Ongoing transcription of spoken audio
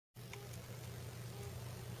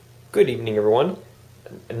Good evening, everyone.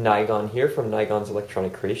 Nigon here from Nigon's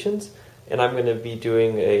Electronic Creations, and I'm going to be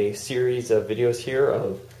doing a series of videos here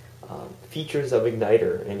of features of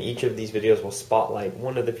Igniter, and each of these videos will spotlight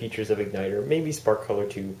one of the features of Igniter, maybe Spark Color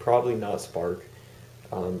 2, probably not Spark,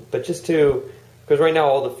 but just to, because right now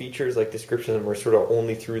all the features like descriptions of them are sort of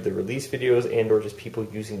only through the release videos and or just people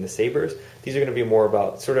using the sabers. These are going to be more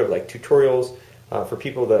about sort of like tutorials for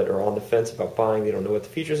people that are on the fence about buying, they don't know what the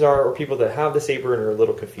features are, or people that have the saber and are a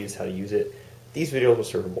little confused how to use it. These videos will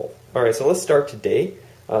serve them both. Alright, so let's start today.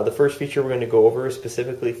 The first feature we're going to go over is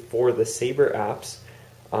specifically for the saber apps,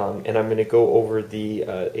 and I'm going to go over the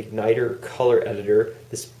Igniter color editor.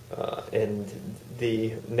 And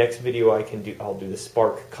the next video I'll do the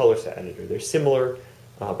Spark color set editor. They're similar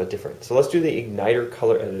but different. So let's do the Igniter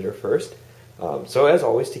color editor first. So as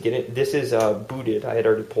always, to get it, this is booted. I had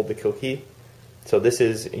already pulled the kill key. So this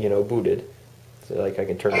is, booted. So like I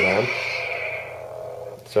can turn it on.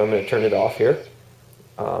 So I'm going to turn it off here.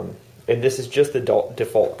 And this is just the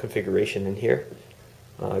default configuration in here.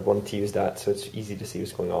 I wanted to use that so it's easy to see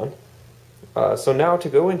what's going on. So now to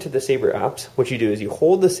go into the saber apps, what you do is you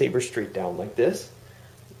hold the saber straight down like this.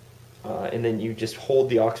 And then you just hold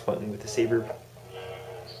the aux button with the saber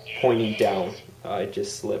pointing down. I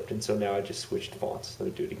just slipped, and so now I just switched fonts. Let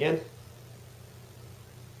me do it again.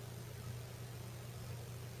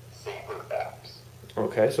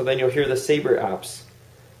 Okay, so then you'll hear the saber apps.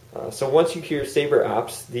 So once you hear saber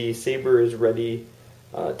apps, the saber is ready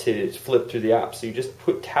to flip through the apps. So you just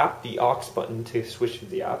tap the aux button to switch through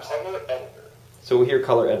the apps. So we hear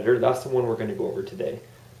color editor. That's the one we're going to go over today.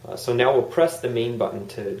 So now we'll press the main button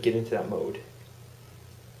to get into that mode.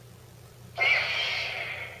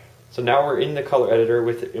 So now we're in the color editor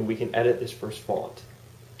with it, and we can edit this first font.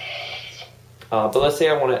 But let's say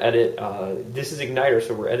I want to edit, this is Igniter,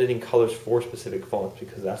 so we're editing colors for specific fonts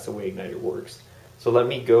because that's the way Igniter works. So let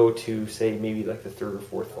me go to, say, maybe like the third or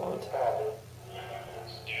fourth font.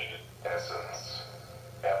 Essence,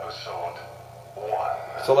 episode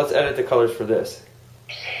 1. So let's edit the colors for this.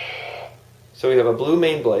 So we have a blue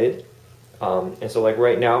main blade, and so like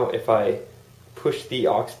right now, if I push the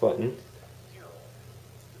aux button,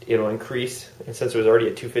 it'll increase, and since it was already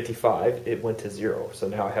at 255, it went to 0. So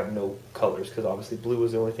now I have no colors, because obviously blue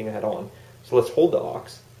was the only thing I had on. So let's hold the aux.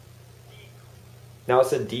 Now it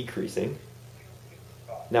said decreasing.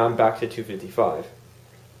 Now I'm back to 255.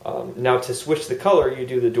 Now to switch the color, you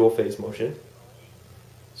do the dual phase motion.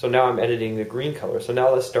 So now I'm editing the green color. So now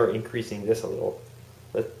let's start increasing this a little.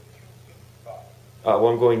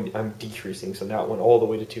 I'm decreasing, so now it went all the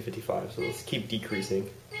way to 255. So let's keep decreasing.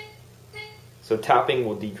 So tapping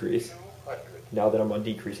will decrease. Now that I'm on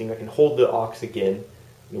decreasing, I can hold the aux again.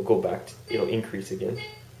 It'll go back. It'll increase again.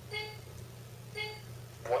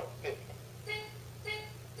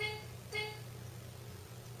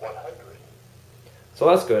 So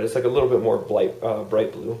that's good. It's like a little bit more bright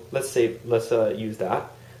blue. Let's use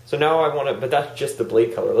that. So now I want to, but that's just the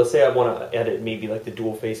blade color. Let's say I want to edit maybe like the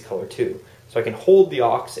dual phase color too. So I can hold the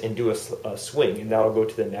aux and do a swing, and that'll go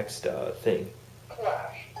to the next thing.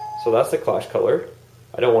 So that's the clash color.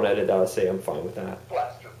 I don't want to edit that. I'll say I'm fine with that.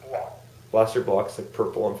 Blaster blocks like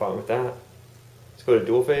purple. I'm fine with that. Let's go to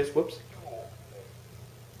dual phase. Whoops.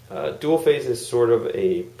 Dual phase is sort of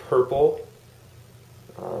a purple.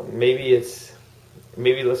 Maybe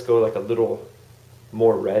let's go like a little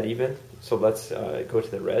more red even. So let's go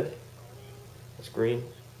to the red. That's green.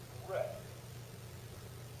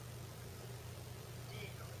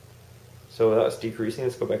 So that's decreasing.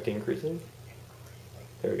 Let's go back to increasing.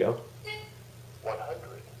 There we go.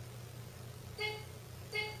 100.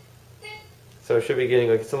 So it should be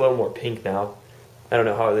getting, like, it's a little more pink now. I don't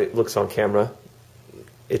know how it looks on camera.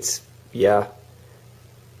 Yeah.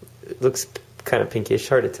 It looks kind of pinkish,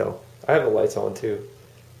 hard to tell. I have the lights on too,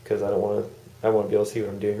 because I want to be able to see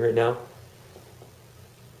what I'm doing right now.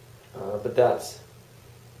 But that's,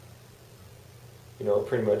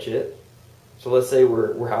 pretty much it. So let's say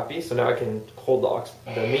we're happy. So now I can hold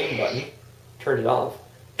the main button, turn it off.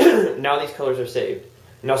 Now these colors are saved.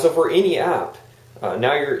 Now, so for any app,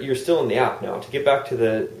 now you're still in the app now. To get back to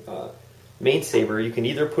the main saber, you can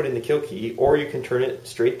either put in the kill key, or you can turn it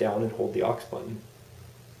straight down and hold the aux button.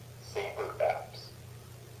 Saber apps.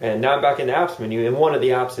 And now I'm back in the apps menu, and one of the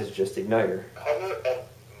apps is just Igniter. Color and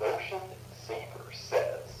motion saber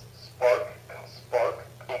says Spark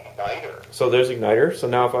Igniter. So there's Igniter. So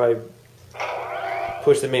now if I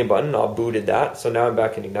push the main button, I'll booted that. So now I'm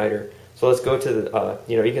back in Igniter. So let's go to the,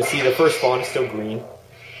 you can see the first font is still green.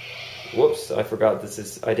 Whoops, I forgot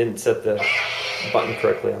I didn't set the button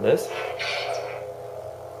correctly on this.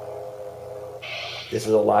 This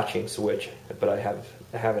is a latching switch, but I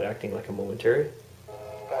have it acting like a momentary.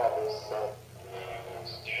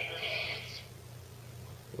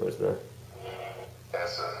 Where's the...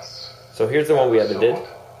 Essence. So here's the one we edited.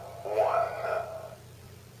 One.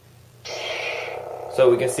 So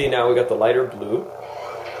we can see now we got the lighter blue.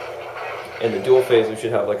 And the dual phase, we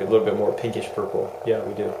should have like a little bit more pinkish purple. Yeah,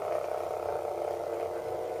 we do.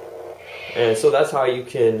 And so that's how you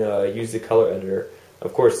can use the color editor.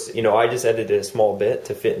 Of course, you know, I just edited a small bit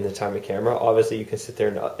to fit in the Tamiya camera. Obviously, you can sit there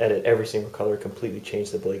and edit every single color, completely change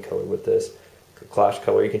the blade color with this. Clash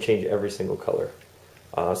color, you can change every single color.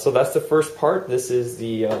 So that's the first part. This is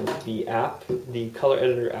the app, the color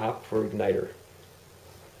editor app for Igniter.